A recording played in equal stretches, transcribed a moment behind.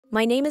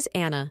My name is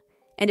Anna,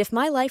 and if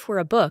my life were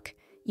a book,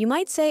 you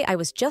might say I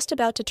was just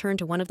about to turn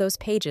to one of those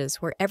pages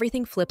where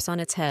everything flips on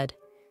its head.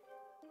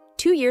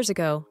 2 years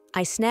ago,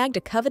 I snagged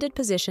a coveted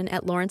position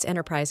at Lawrence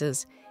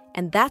Enterprises,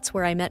 and that's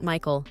where I met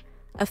Michael,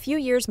 a few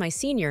years my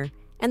senior,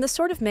 and the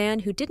sort of man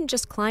who didn't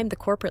just climb the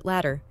corporate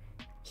ladder.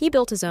 He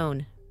built his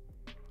own.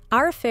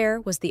 Our affair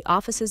was the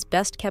office's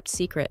best-kept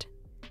secret.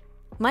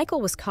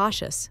 Michael was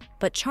cautious,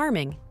 but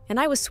charming, and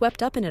I was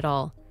swept up in it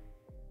all.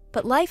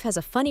 But life has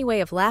a funny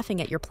way of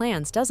laughing at your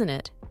plans, doesn't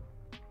it?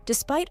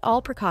 Despite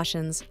all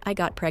precautions, I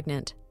got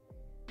pregnant.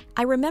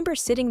 I remember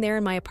sitting there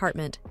in my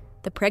apartment,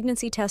 the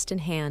pregnancy test in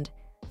hand,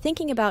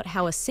 thinking about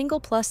how a single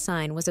plus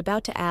sign was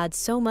about to add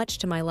so much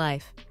to my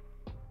life.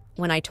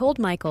 When I told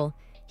Michael,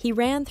 he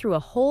ran through a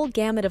whole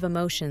gamut of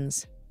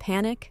emotions: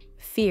 panic,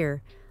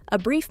 fear, a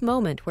brief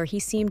moment where he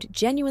seemed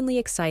genuinely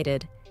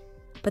excited.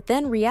 But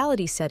then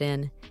reality set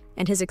in,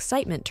 and his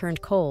excitement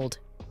turned cold.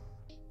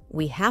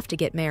 "We have to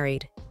get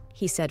married,"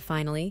 he said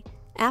finally,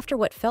 after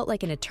what felt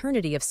like an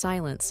eternity of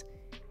silence.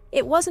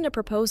 It wasn't a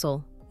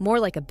proposal, more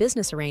like a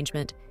business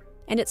arrangement,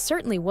 and it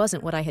certainly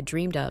wasn't what I had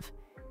dreamed of.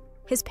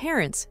 His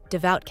parents,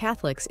 devout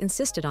Catholics,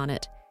 insisted on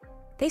it.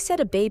 They said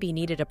a baby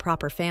needed a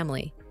proper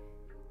family.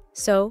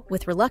 So,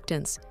 with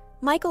reluctance,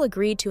 Michael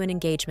agreed to an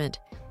engagement,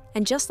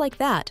 and just like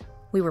that,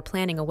 we were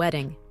planning a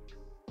wedding.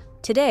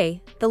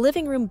 Today, the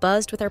living room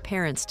buzzed with our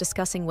parents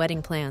discussing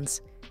wedding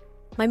plans.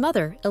 My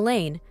mother,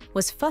 Elaine,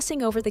 was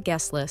fussing over the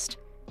guest list,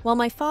 while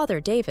my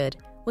father, David,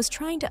 was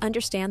trying to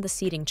understand the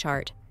seating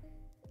chart.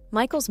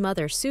 Michael's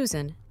mother,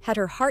 Susan, had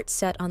her heart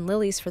set on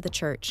lilies for the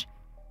church.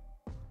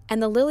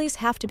 "And the lilies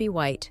have to be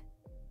white,"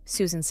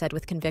 Susan said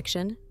with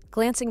conviction,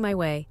 glancing my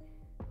way.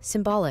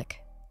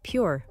 "Symbolic,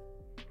 pure."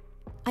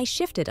 I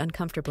shifted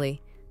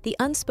uncomfortably, the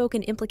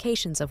unspoken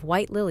implications of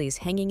white lilies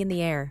hanging in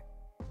the air.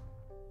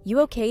 "You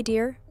okay,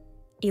 dear?"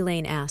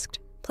 Elaine asked,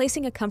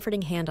 placing a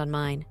comforting hand on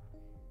mine.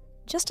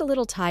 "Just a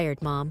little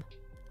tired, Mom,"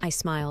 I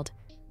smiled,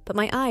 but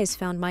my eyes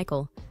found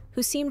Michael,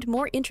 who seemed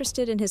more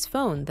interested in his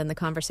phone than the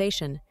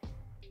conversation.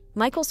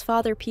 Michael's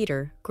father,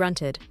 Peter,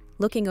 grunted,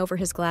 looking over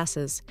his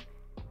glasses.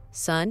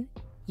 "Son,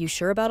 you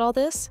sure about all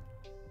this?"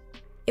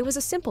 It was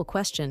a simple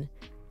question,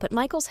 but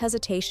Michael's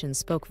hesitation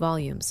spoke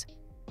volumes.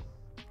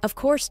 "Of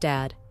course,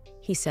 Dad,"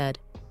 he said,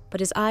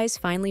 but his eyes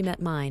finally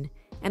met mine,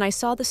 and I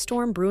saw the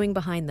storm brewing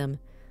behind them,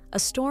 a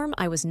storm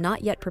I was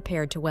not yet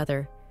prepared to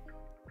weather.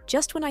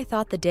 Just when I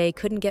thought the day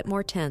couldn't get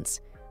more tense,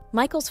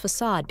 Michael's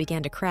facade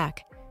began to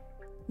crack.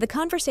 The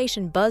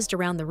conversation buzzed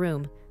around the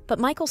room, but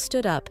Michael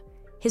stood up,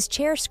 his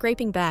chair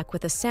scraping back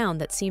with a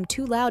sound that seemed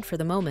too loud for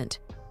the moment.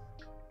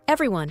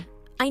 "Everyone,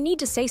 I need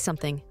to say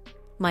something,"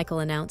 Michael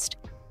announced,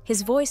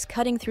 his voice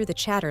cutting through the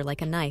chatter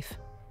like a knife.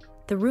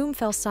 The room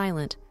fell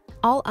silent,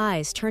 all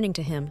eyes turning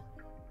to him.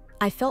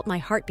 I felt my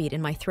heartbeat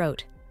in my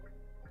throat.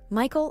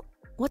 "Michael,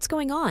 what's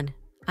going on?"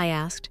 I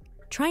asked,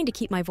 trying to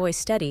keep my voice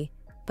steady,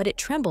 but it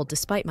trembled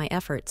despite my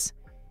efforts.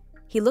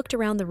 He looked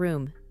around the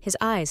room, his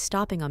eyes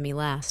stopping on me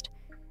last.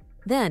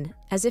 Then,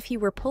 as if he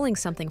were pulling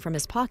something from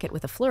his pocket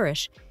with a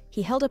flourish,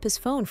 he held up his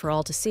phone for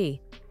all to see.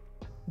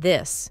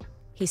 "This,"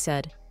 he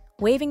said,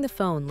 waving the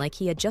phone like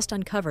he had just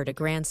uncovered a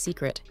grand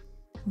secret.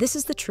 "This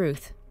is the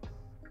truth."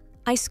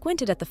 I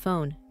squinted at the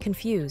phone,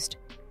 confused.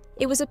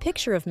 It was a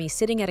picture of me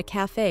sitting at a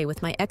cafe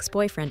with my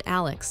ex-boyfriend,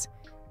 Alex.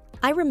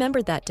 I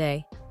remembered that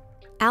day.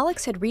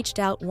 Alex had reached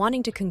out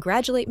wanting to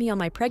congratulate me on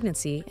my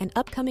pregnancy and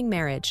upcoming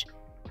marriage.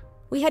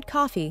 We had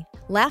coffee,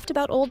 laughed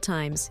about old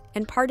times,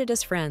 and parted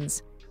as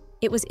friends.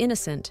 It was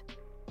innocent.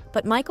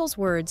 But Michael's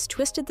words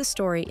twisted the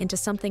story into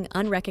something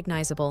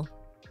unrecognizable.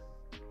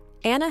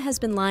 "Anna has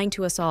been lying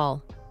to us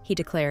all," he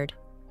declared.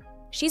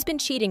 "She's been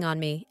cheating on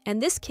me,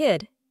 and this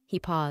kid," he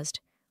paused,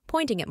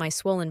 pointing at my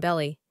swollen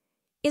belly,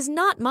 "is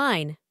not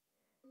mine."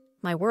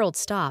 My world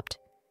stopped.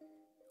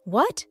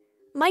 "What?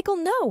 Michael,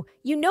 no!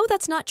 You know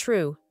that's not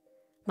true!"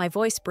 My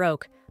voice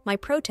broke, my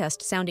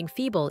protest sounding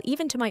feeble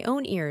even to my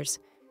own ears.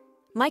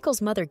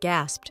 Michael's mother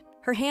gasped,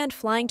 her hand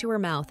flying to her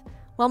mouth,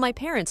 while my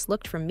parents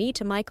looked from me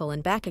to Michael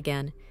and back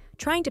again,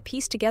 trying to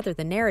piece together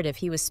the narrative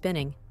he was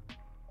spinning.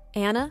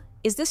 "Anna,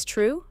 is this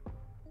true?"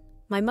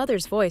 My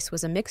mother's voice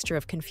was a mixture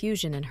of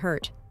confusion and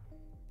hurt.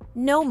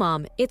 "No,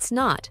 Mom, it's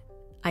not,"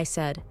 I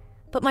said,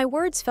 but my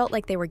words felt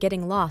like they were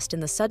getting lost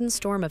in the sudden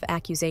storm of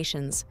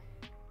accusations.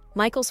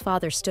 Michael's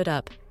father stood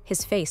up,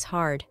 his face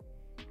hard.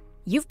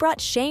 "You've brought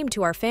shame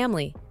to our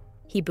family,"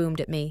 he boomed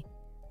at me.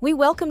 "We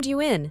welcomed you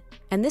in,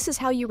 and this is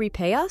how you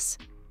repay us?"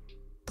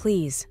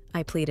 "Please,"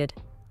 I pleaded.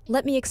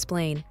 "Let me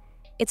explain.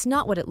 It's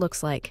not what it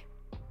looks like."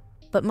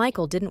 But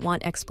Michael didn't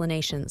want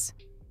explanations.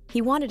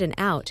 He wanted an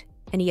out,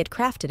 and he had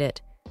crafted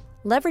it,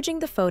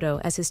 leveraging the photo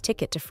as his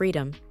ticket to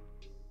freedom.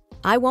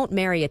 "I won't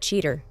marry a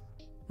cheater,"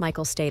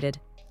 Michael stated,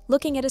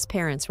 looking at his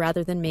parents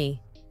rather than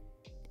me.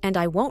 "And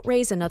I won't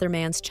raise another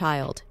man's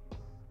child."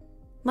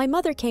 My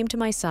mother came to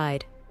my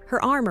side,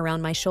 her arm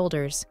around my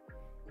shoulders.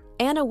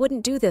 "Anna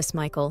wouldn't do this,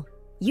 Michael.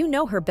 You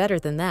know her better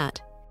than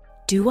that."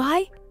 "Do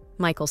I?"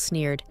 Michael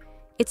sneered.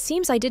 "It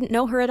seems I didn't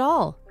know her at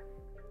all."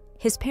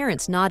 His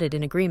parents nodded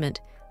in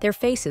agreement, their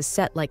faces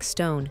set like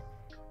stone.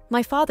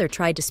 My father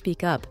tried to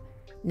speak up.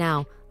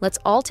 Now, let's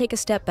all take a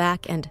step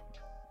back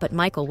But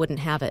Michael wouldn't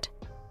have it.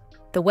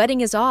 The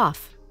wedding is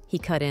off, he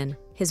cut in,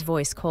 his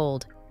voice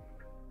cold.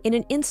 In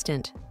an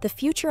instant, the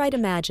future I'd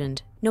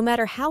imagined, no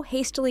matter how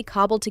hastily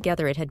cobbled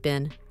together it had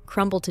been,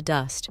 crumbled to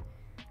dust.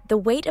 The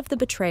weight of the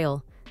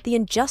betrayal, the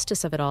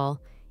injustice of it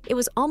all, it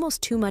was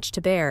almost too much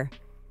to bear.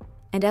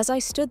 And as I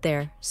stood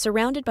there,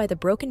 surrounded by the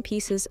broken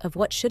pieces of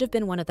what should have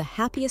been one of the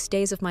happiest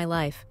days of my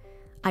life,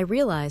 I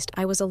realized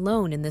I was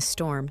alone in this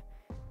storm.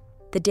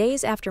 The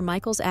days after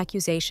Michael's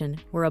accusation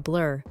were a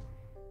blur.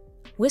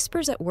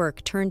 Whispers at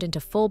work turned into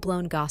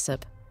full-blown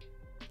gossip.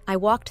 I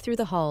walked through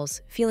the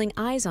halls, feeling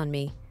eyes on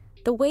me,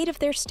 the weight of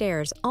their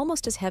stares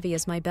almost as heavy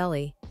as my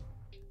belly.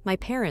 My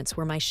parents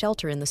were my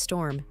shelter in the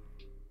storm.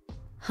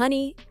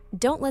 "Honey,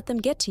 don't let them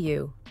get to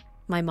you,"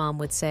 my mom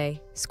would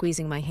say,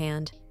 squeezing my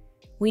hand.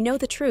 "We know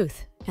the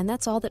truth, and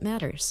that's all that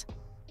matters."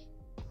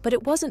 But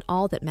it wasn't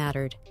all that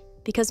mattered,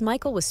 because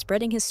Michael was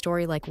spreading his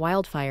story like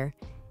wildfire,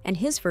 and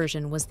his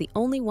version was the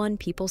only one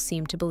people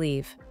seemed to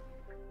believe.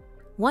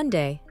 One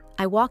day,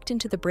 I walked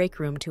into the break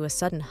room to a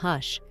sudden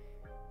hush.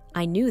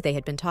 I knew they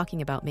had been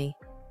talking about me.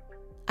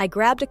 I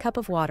grabbed a cup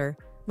of water,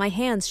 my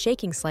hands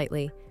shaking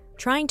slightly,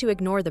 trying to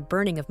ignore the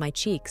burning of my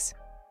cheeks.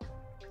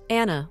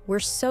 "Anna, we're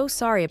so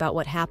sorry about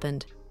what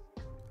happened."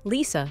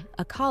 Lisa,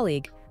 a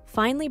colleague,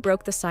 finally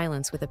broke the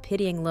silence with a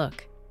pitying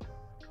look.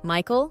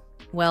 "Michael?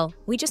 Well,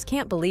 we just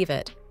can't believe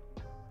it."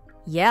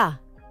 "Yeah,"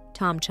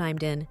 Tom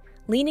chimed in,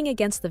 leaning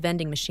against the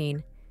vending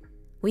machine.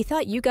 "We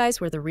thought you guys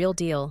were the real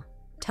deal.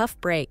 Tough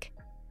break."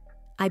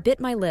 I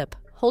bit my lip,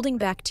 holding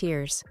back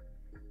tears.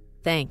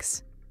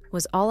 "Thanks,"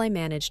 was all I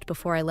managed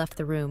before I left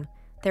the room,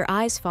 their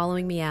eyes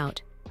following me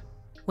out.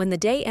 When the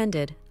day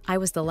ended, I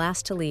was the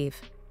last to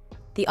leave.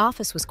 The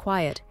office was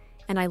quiet,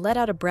 and I let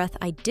out a breath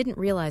I didn't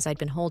realize I'd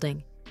been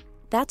holding.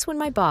 That's when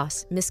my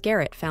boss, Miss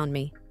Garrett, found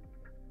me.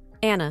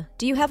 "Anna,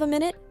 do you have a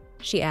minute?"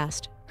 she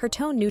asked, her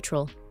tone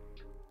neutral.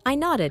 I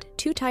nodded,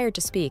 too tired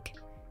to speak.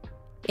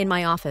 "In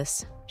my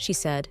office," she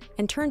said,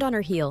 and turned on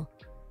her heel.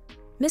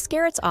 Miss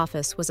Garrett's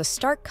office was a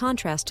stark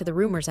contrast to the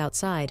rumors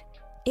outside.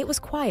 It was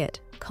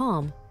quiet,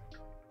 calm.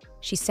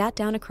 She sat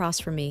down across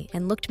from me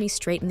and looked me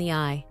straight in the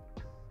eye.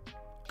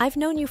 "I've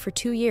known you for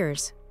 2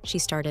 years," she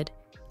started,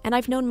 "and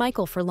I've known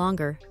Michael for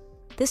longer.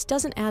 This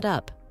doesn't add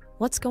up.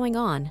 What's going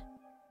on?"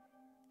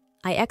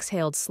 I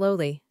exhaled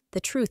slowly,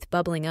 the truth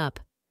bubbling up.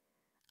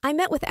 "I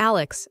met with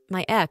Alex,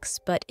 my ex,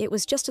 but it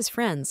was just as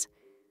friends.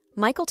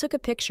 Michael took a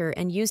picture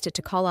and used it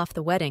to call off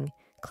the wedding,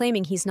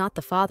 claiming he's not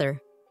the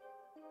father."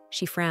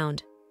 She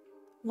frowned.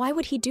 "Why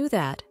would he do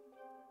that?"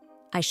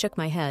 I shook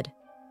my head.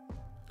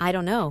 "I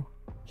don't know.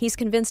 He's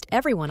convinced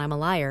everyone I'm a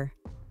liar."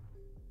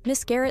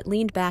 Miss Garrett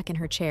leaned back in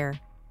her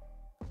chair.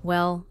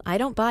 "Well, I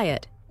don't buy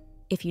it.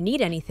 If you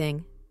need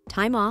anything,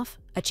 time off,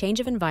 a change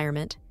of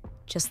environment,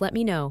 just let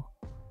me know."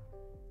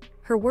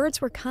 Her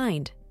words were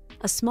kind,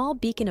 a small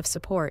beacon of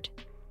support,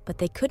 but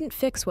they couldn't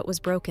fix what was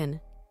broken.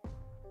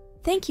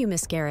 "Thank you,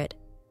 Miss Garrett.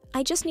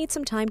 I just need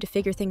some time to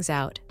figure things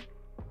out."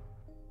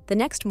 The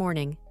next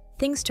morning,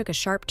 things took a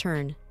sharp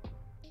turn.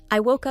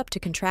 I woke up to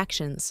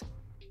contractions.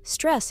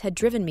 Stress had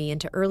driven me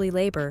into early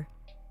labor.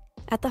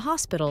 At the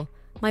hospital,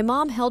 my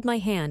mom held my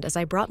hand as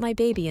I brought my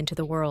baby into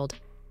the world,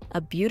 a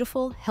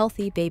beautiful,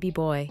 healthy baby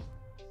boy.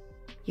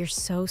 "You're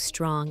so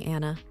strong,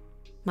 Anna,"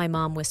 my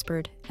mom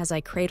whispered as I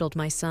cradled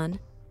my son.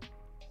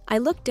 I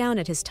looked down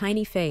at his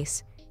tiny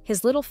face,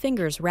 his little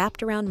fingers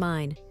wrapped around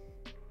mine.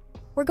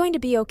 "We're going to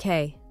be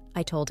okay,"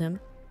 I told him,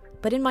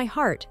 but in my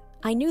heart,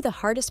 I knew the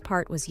hardest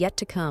part was yet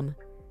to come.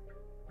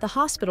 The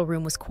hospital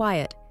room was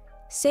quiet,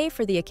 save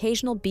for the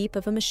occasional beep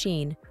of a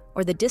machine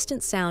or the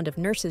distant sound of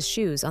nurses'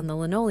 shoes on the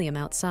linoleum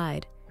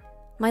outside.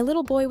 My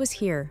little boy was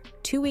here,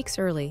 2 weeks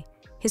early,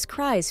 his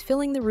cries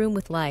filling the room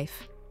with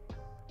life.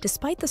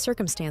 Despite the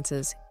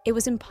circumstances, it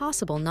was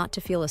impossible not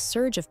to feel a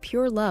surge of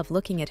pure love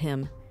looking at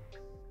him.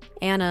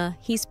 "Anna,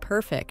 he's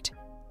perfect,"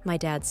 my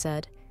dad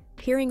said,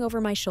 peering over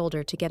my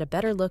shoulder to get a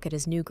better look at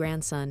his new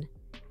grandson.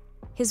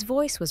 His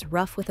voice was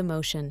rough with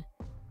emotion.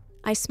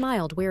 I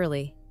smiled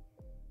wearily.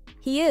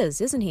 "He is,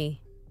 isn't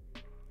he?"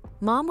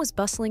 Mom was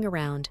bustling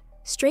around,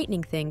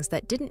 straightening things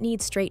that didn't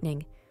need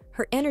straightening,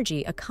 her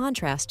energy a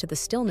contrast to the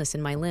stillness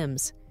in my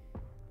limbs.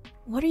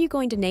 "What are you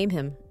going to name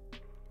him?"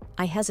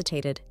 I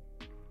hesitated.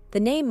 The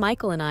name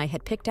Michael and I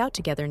had picked out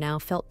together now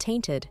felt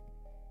tainted.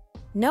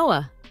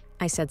 "Noah,"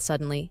 I said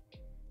suddenly,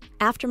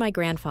 "after my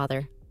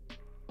grandfather."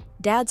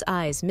 Dad's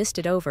eyes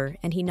misted over,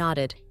 and he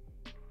nodded.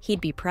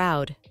 He'd be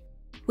proud.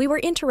 We were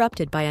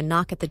interrupted by a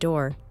knock at the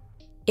door.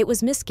 It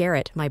was Miss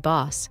Garrett, my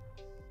boss.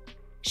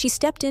 She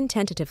stepped in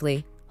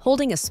tentatively,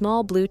 holding a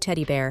small blue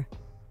teddy bear.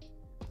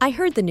 "I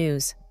heard the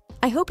news.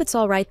 I hope it's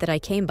all right that I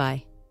came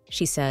by,"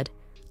 she said,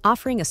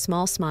 offering a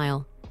small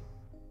smile.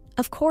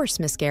 "Of course,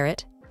 Miss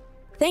Garrett."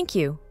 "Thank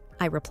you,"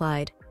 I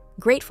replied,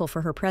 grateful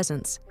for her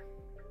presence.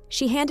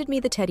 She handed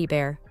me the teddy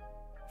bear.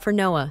 "For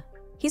Noah.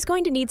 He's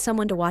going to need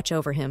someone to watch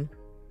over him."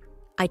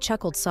 I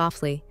chuckled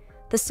softly,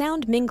 the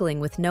sound mingling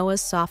with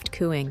Noah's soft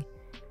cooing.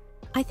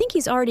 "I think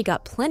he's already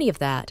got plenty of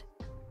that."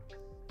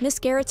 Miss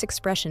Garrett's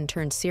expression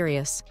turned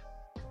serious.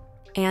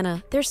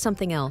 Anna, there's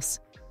something else.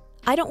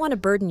 I don't want to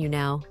burden you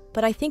now,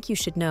 but I think you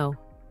should know.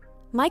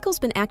 Michael's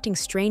been acting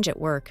strange at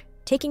work,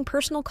 taking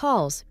personal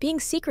calls, being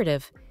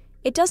secretive.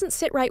 It doesn't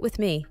sit right with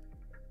me.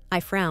 I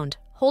frowned,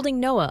 holding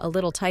Noah a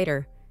little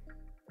tighter.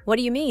 What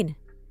do you mean?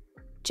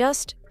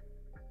 Just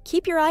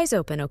keep your eyes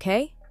open,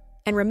 okay?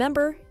 And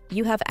remember,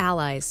 you have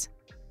allies.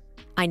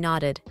 I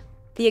nodded,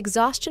 the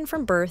exhaustion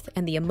from birth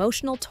and the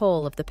emotional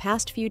toll of the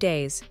past few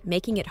days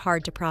making it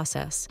hard to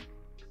process.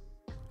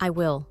 I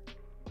will.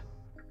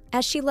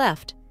 As she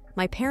left,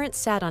 my parents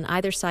sat on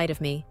either side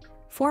of me,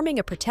 forming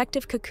a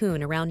protective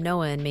cocoon around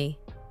Noah and me.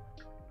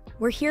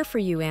 We're here for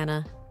you,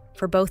 Anna,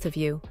 for both of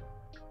you,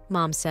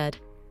 Mom said,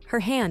 her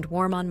hand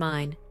warm on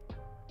mine.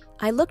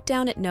 I looked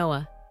down at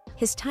Noah,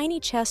 his tiny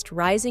chest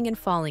rising and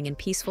falling in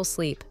peaceful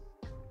sleep.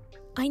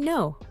 I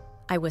know,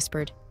 I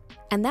whispered,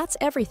 and that's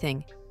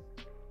everything.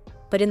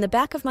 But in the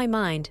back of my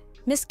mind,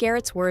 Miss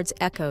Garrett's words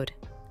echoed,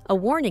 a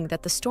warning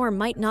that the storm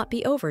might not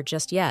be over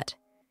just yet.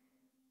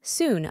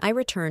 Soon I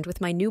returned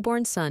with my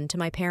newborn son to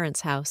my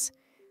parents' house.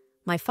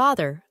 My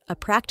father, a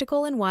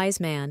practical and wise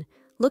man,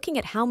 looking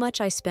at how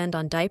much I spend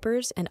on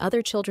diapers and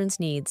other children's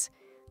needs,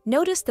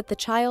 noticed that the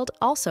child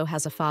also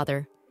has a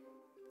father.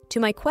 To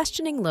my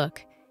questioning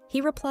look,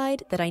 he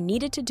replied that I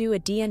needed to do a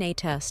DNA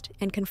test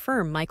and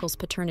confirm Michael's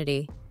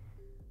paternity.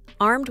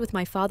 Armed with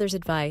my father's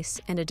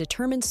advice and a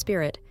determined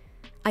spirit,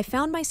 I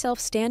found myself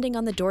standing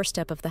on the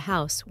doorstep of the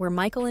house where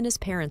Michael and his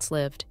parents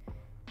lived.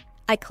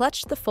 I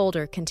clutched the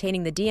folder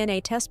containing the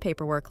DNA test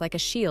paperwork like a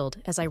shield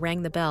as I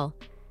rang the bell.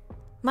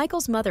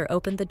 Michael's mother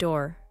opened the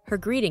door, her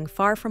greeting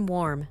far from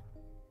warm.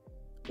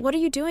 "What are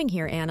you doing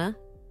here, Anna?"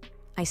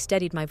 I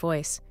steadied my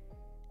voice.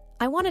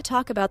 "I want to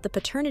talk about the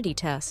paternity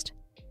test."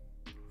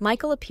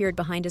 Michael appeared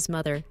behind his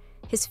mother,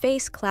 his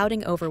face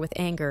clouding over with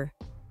anger.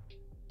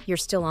 "You're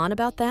still on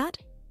about that?"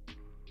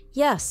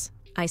 "Yes,"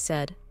 I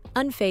said,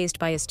 unfazed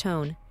by his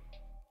tone.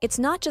 "It's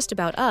not just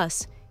about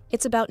us,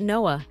 it's about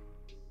Noah."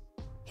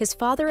 His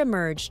father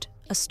emerged,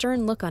 a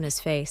stern look on his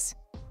face.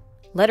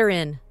 "Let her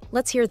in.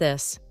 Let's hear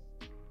this."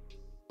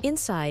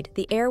 Inside,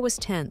 the air was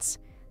tense,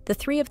 the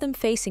three of them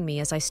facing me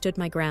as I stood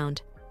my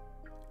ground.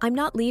 "I'm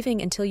not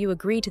leaving until you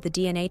agree to the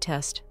DNA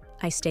test,"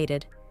 I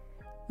stated.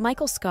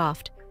 Michael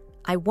scoffed.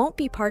 "I won't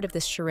be part of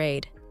this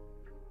charade."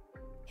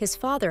 His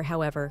father,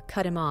 however,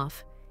 cut him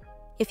off.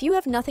 "If you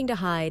have nothing to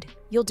hide,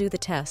 you'll do the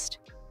test.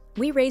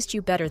 We raised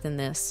you better than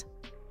this."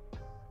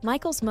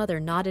 Michael's mother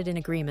nodded in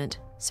agreement,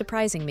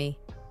 surprising me.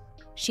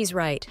 "She's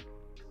right.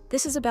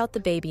 This is about the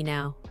baby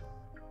now."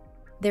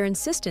 Their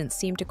insistence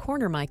seemed to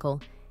corner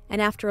Michael,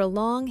 and after a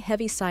long,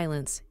 heavy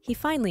silence, he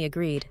finally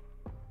agreed.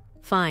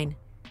 "Fine,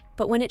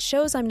 but when it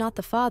shows I'm not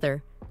the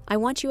father, I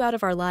want you out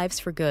of our lives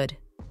for good."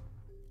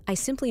 I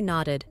simply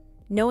nodded,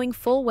 knowing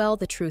full well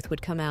the truth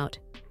would come out.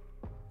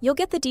 "You'll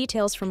get the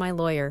details from my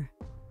lawyer."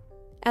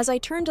 As I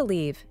turned to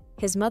leave,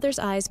 his mother's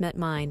eyes met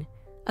mine,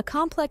 a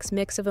complex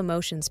mix of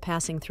emotions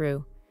passing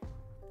through.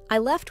 I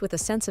left with a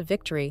sense of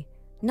victory,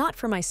 not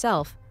for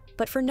myself,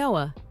 but for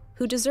Noah,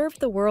 who deserved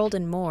the world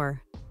and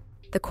more.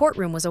 The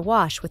courtroom was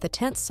awash with a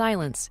tense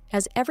silence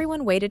as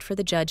everyone waited for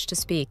the judge to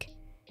speak.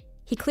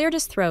 He cleared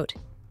his throat,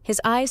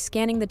 his eyes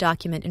scanning the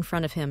document in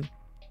front of him.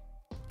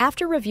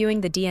 After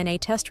reviewing the DNA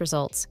test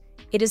results,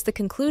 it is the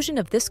conclusion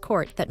of this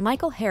court that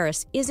Michael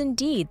Harris is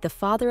indeed the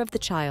father of the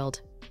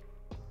child.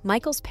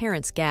 Michael's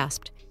parents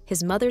gasped,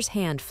 his mother's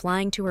hand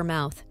flying to her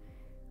mouth.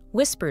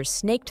 Whispers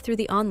snaked through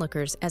the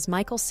onlookers as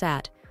Michael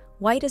sat,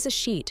 white as a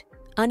sheet,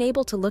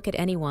 unable to look at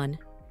anyone.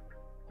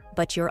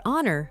 "But, Your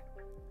Honor,"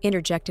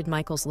 interjected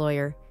Michael's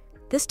lawyer,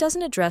 "this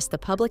doesn't address the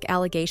public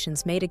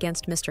allegations made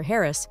against Mr.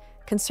 Harris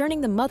concerning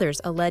the mother's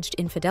alleged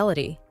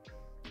infidelity."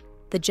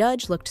 The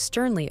judge looked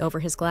sternly over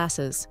his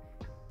glasses.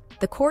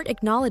 "The court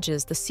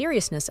acknowledges the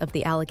seriousness of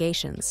the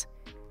allegations.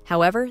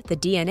 However, the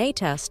DNA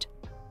test—"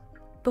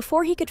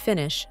 Before he could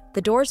finish,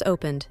 the doors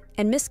opened,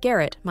 and Miss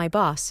Garrett, my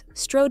boss,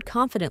 strode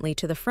confidently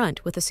to the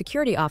front with a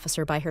security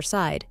officer by her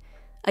side,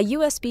 a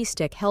USB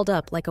stick held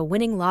up like a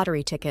winning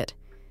lottery ticket.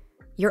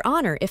 "Your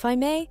Honor, if I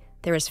may,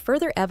 there is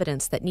further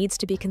evidence that needs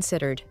to be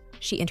considered,"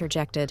 she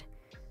interjected.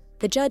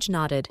 The judge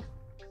nodded.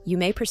 "You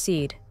may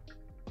proceed."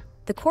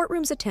 The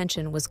courtroom's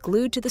attention was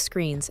glued to the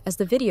screens as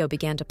the video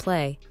began to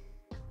play.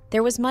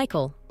 There was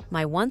Michael,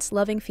 my once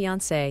loving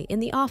fiancé, in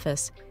the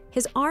office,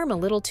 his arm a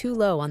little too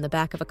low on the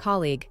back of a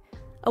colleague,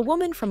 a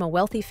woman from a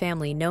wealthy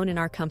family known in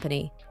our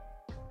company.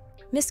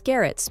 Miss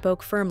Garrett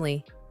spoke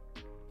firmly.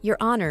 "Your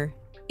Honor,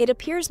 it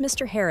appears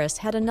Mr. Harris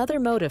had another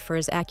motive for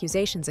his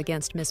accusations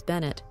against Miss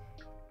Bennett.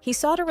 He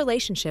sought a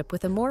relationship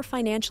with a more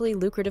financially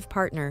lucrative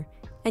partner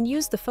and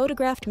used the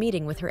photographed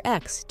meeting with her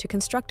ex to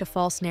construct a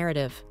false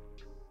narrative."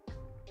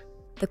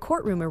 The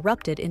courtroom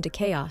erupted into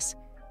chaos,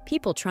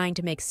 people trying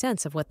to make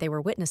sense of what they were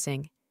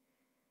witnessing.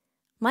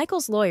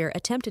 Michael's lawyer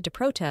attempted to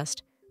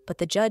protest, but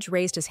the judge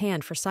raised his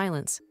hand for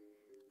silence.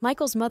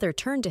 Michael's mother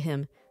turned to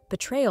him,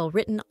 betrayal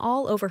written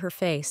all over her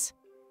face.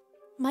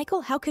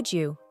 "Michael, how could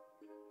you?"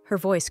 Her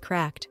voice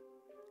cracked.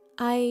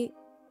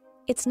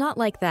 It's not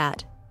like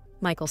that,"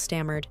 Michael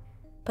stammered,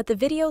 but the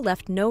video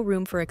left no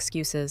room for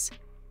excuses.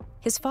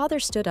 His father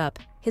stood up,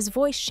 his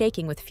voice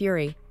shaking with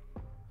fury.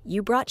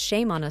 "You brought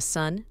shame on us,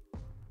 son."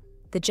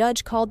 The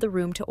judge called the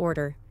room to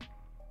order.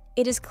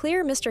 It is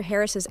clear Mr.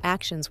 Harris's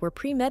actions were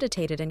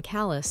premeditated and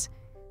callous.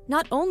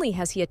 Not only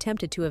has he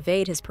attempted to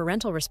evade his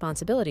parental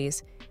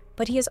responsibilities,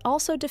 but he has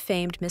also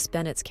defamed Miss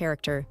Bennet's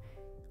character.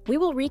 We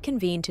will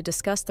reconvene to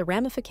discuss the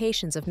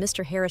ramifications of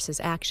Mr. Harris's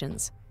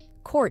actions.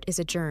 Court is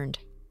adjourned.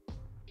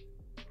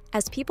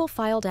 As people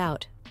filed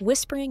out,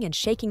 whispering and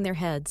shaking their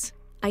heads,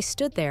 I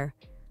stood there,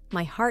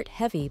 my heart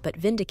heavy but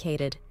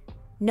vindicated,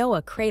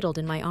 Noah cradled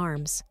in my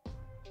arms.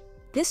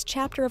 This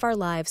chapter of our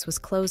lives was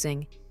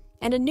closing,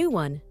 and a new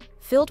one,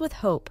 filled with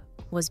hope,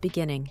 was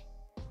beginning.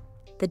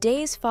 The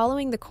days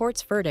following the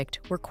court's verdict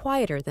were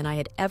quieter than I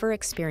had ever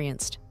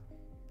experienced.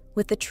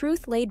 With the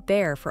truth laid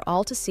bare for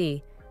all to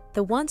see,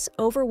 the once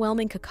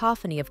overwhelming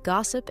cacophony of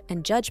gossip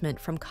and judgment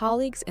from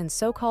colleagues and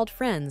so-called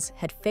friends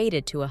had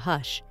faded to a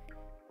hush.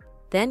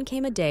 Then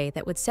came a day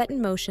that would set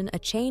in motion a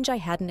change I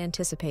hadn't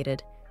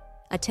anticipated.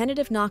 A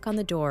tentative knock on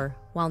the door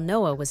while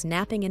Noah was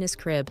napping in his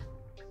crib.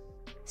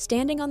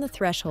 Standing on the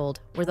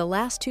threshold were the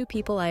last two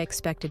people I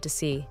expected to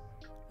see: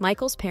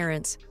 Michael's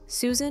parents,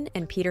 Susan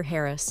and Peter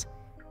Harris.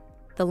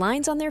 The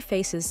lines on their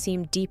faces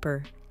seemed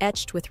deeper,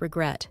 etched with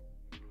regret.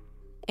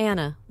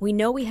 "Anna, we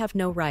know we have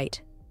no right,"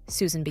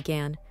 Susan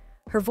began,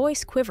 her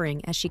voice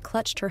quivering as she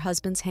clutched her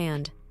husband's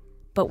hand.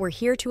 "But we're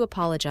here to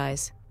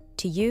apologize,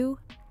 to you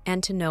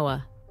and to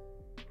Noah."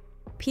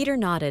 Peter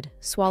nodded,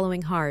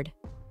 swallowing hard.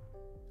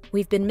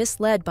 "We've been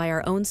misled by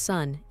our own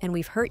son, and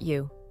we've hurt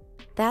you.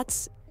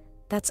 That's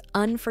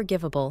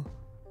unforgivable."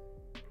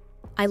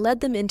 I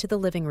led them into the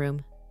living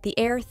room, the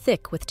air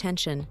thick with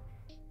tension.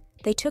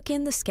 They took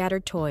in the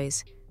scattered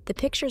toys, the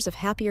pictures of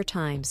happier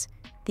times,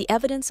 the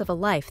evidence of a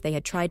life they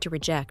had tried to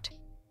reject.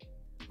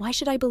 "Why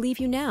should I believe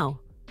you now?"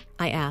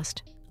 I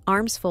asked,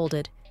 arms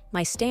folded,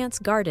 my stance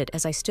guarded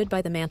as I stood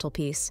by the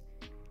mantelpiece.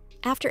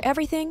 "After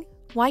everything,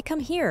 why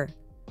come here?"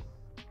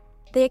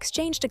 They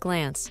exchanged a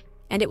glance,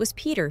 and it was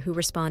Peter who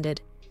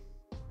responded,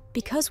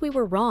 "Because we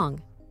were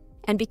wrong,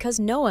 and because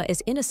Noah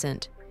is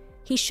innocent.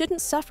 He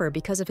shouldn't suffer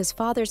because of his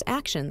father's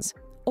actions,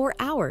 or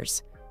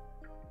ours."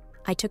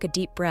 I took a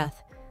deep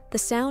breath, the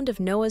sound of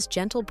Noah's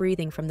gentle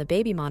breathing from the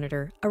baby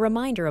monitor a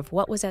reminder of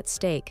what was at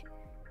stake.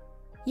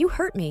 "You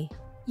hurt me.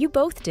 You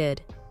both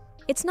did.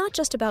 It's not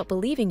just about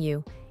believing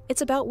you,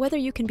 it's about whether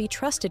you can be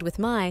trusted with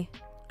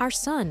our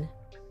son."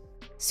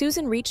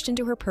 Susan reached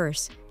into her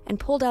purse and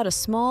pulled out a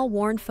small,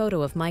 worn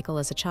photo of Michael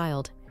as a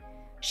child.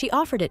 She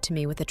offered it to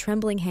me with a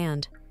trembling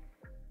hand.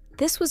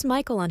 "This was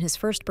Michael on his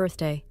first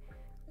birthday.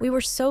 We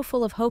were so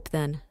full of hope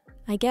then.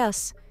 I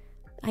guess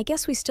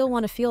we still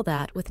want to feel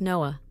that with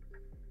Noah."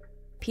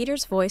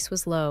 Peter's voice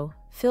was low,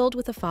 filled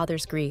with a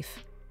father's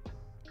grief.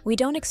 "We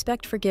don't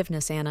expect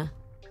forgiveness, Anna,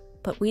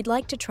 but we'd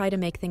like to try to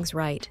make things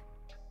right.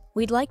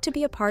 We'd like to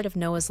be a part of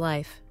Noah's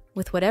life,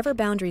 with whatever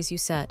boundaries you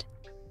set.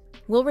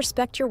 We'll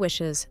respect your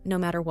wishes, no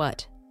matter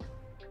what."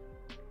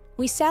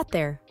 We sat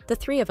there, the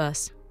three of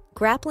us,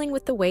 grappling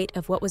with the weight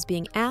of what was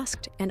being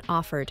asked and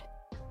offered.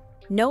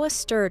 Noah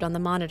stirred on the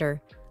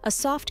monitor, a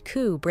soft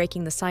coo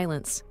breaking the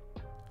silence.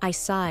 I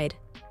sighed,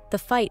 the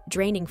fight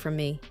draining from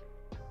me.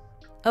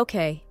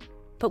 "Okay,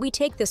 but we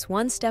take this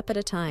one step at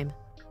a time,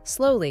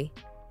 slowly.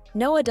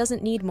 Noah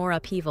doesn't need more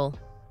upheaval."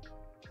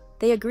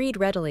 They agreed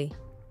readily,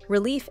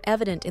 relief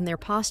evident in their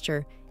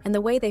posture and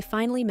the way they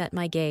finally met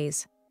my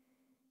gaze.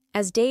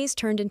 As days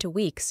turned into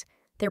weeks,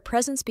 their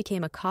presence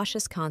became a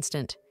cautious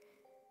constant.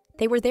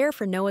 They were there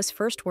for Noah's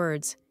first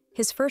words,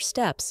 his first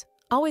steps,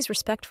 always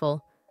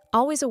respectful,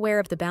 always aware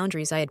of the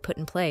boundaries I had put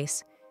in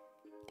place.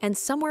 And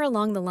somewhere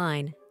along the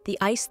line, the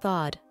ice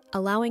thawed,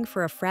 allowing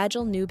for a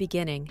fragile new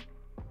beginning.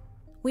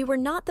 We were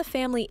not the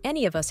family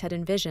any of us had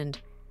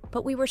envisioned,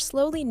 but we were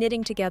slowly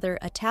knitting together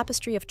a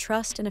tapestry of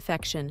trust and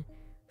affection,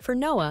 for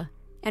Noah,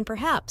 and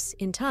perhaps,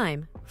 in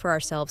time, for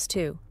ourselves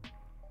too.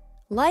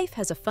 Life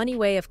has a funny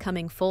way of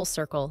coming full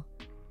circle.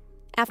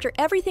 After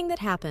everything that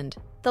happened,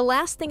 the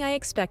last thing I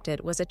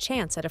expected was a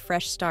chance at a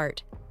fresh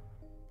start.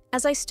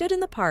 As I stood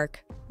in the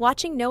park,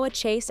 watching Noah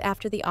chase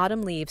after the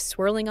autumn leaves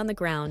swirling on the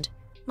ground,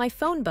 my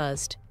phone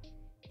buzzed.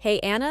 "Hey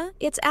Anna,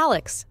 it's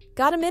Alex.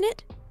 Got a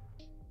minute?"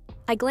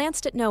 I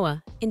glanced at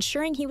Noah,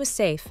 ensuring he was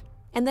safe,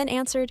 and then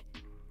answered,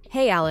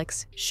 "Hey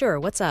Alex, sure,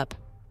 what's up?"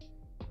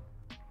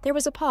 There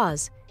was a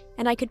pause,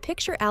 and I could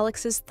picture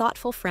Alex's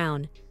thoughtful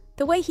frown,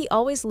 the way he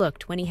always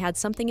looked when he had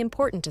something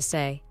important to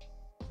say.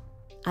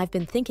 "I've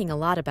been thinking a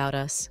lot about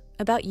us,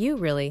 about you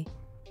really,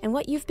 and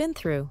what you've been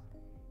through.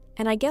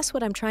 And I guess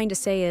what I'm trying to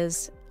say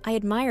is, I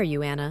admire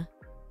you, Anna.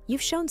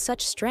 You've shown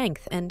such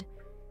strength, and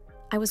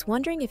I was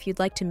wondering if you'd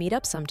like to meet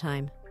up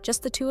sometime,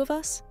 just the two of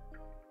us?"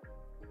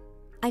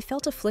 I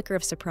felt a flicker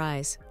of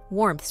surprise,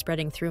 warmth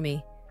spreading through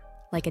me.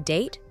 "Like a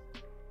date?"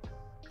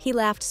 He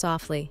laughed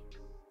softly.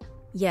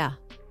 "Yeah,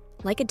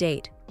 like a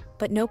date,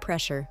 but no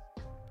pressure.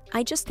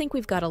 I just think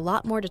we've got a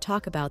lot more to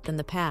talk about than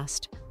the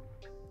past."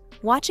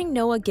 Watching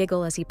Noah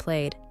giggle as he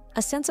played,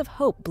 a sense of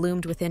hope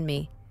bloomed within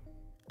me.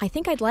 "I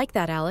think I'd like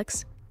that,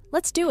 Alex.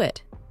 Let's do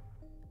it."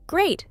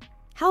 "Great!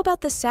 How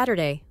about this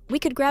Saturday? We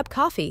could grab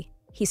coffee,"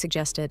 he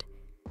suggested,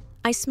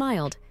 I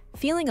smiled,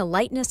 feeling a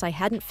lightness I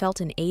hadn't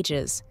felt in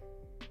ages.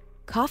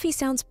 Coffee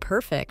sounds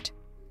perfect.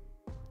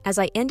 As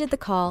I ended the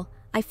call,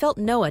 I felt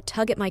Noah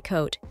tug at my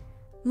coat.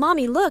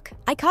 "Mommy, look,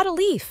 I caught a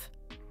leaf."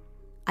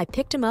 I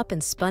picked him up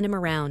and spun him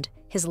around,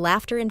 his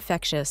laughter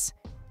infectious.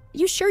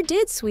 "You sure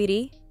did,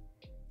 sweetie."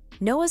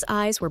 Noah's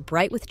eyes were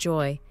bright with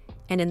joy,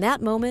 and in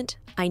that moment,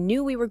 I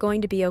knew we were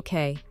going to be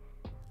okay.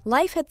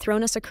 Life had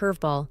thrown us a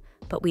curveball,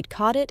 but we'd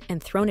caught it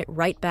and thrown it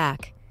right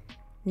back.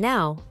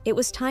 Now, it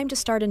was time to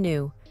start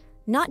anew,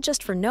 not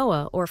just for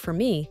Noah or for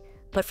me,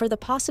 but for the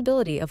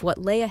possibility of what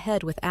lay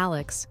ahead with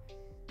Alex.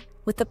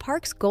 With the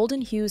park's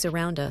golden hues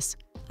around us,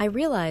 I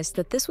realized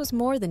that this was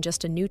more than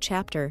just a new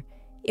chapter.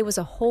 It was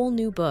a whole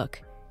new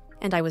book,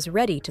 and I was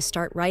ready to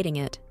start writing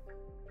it.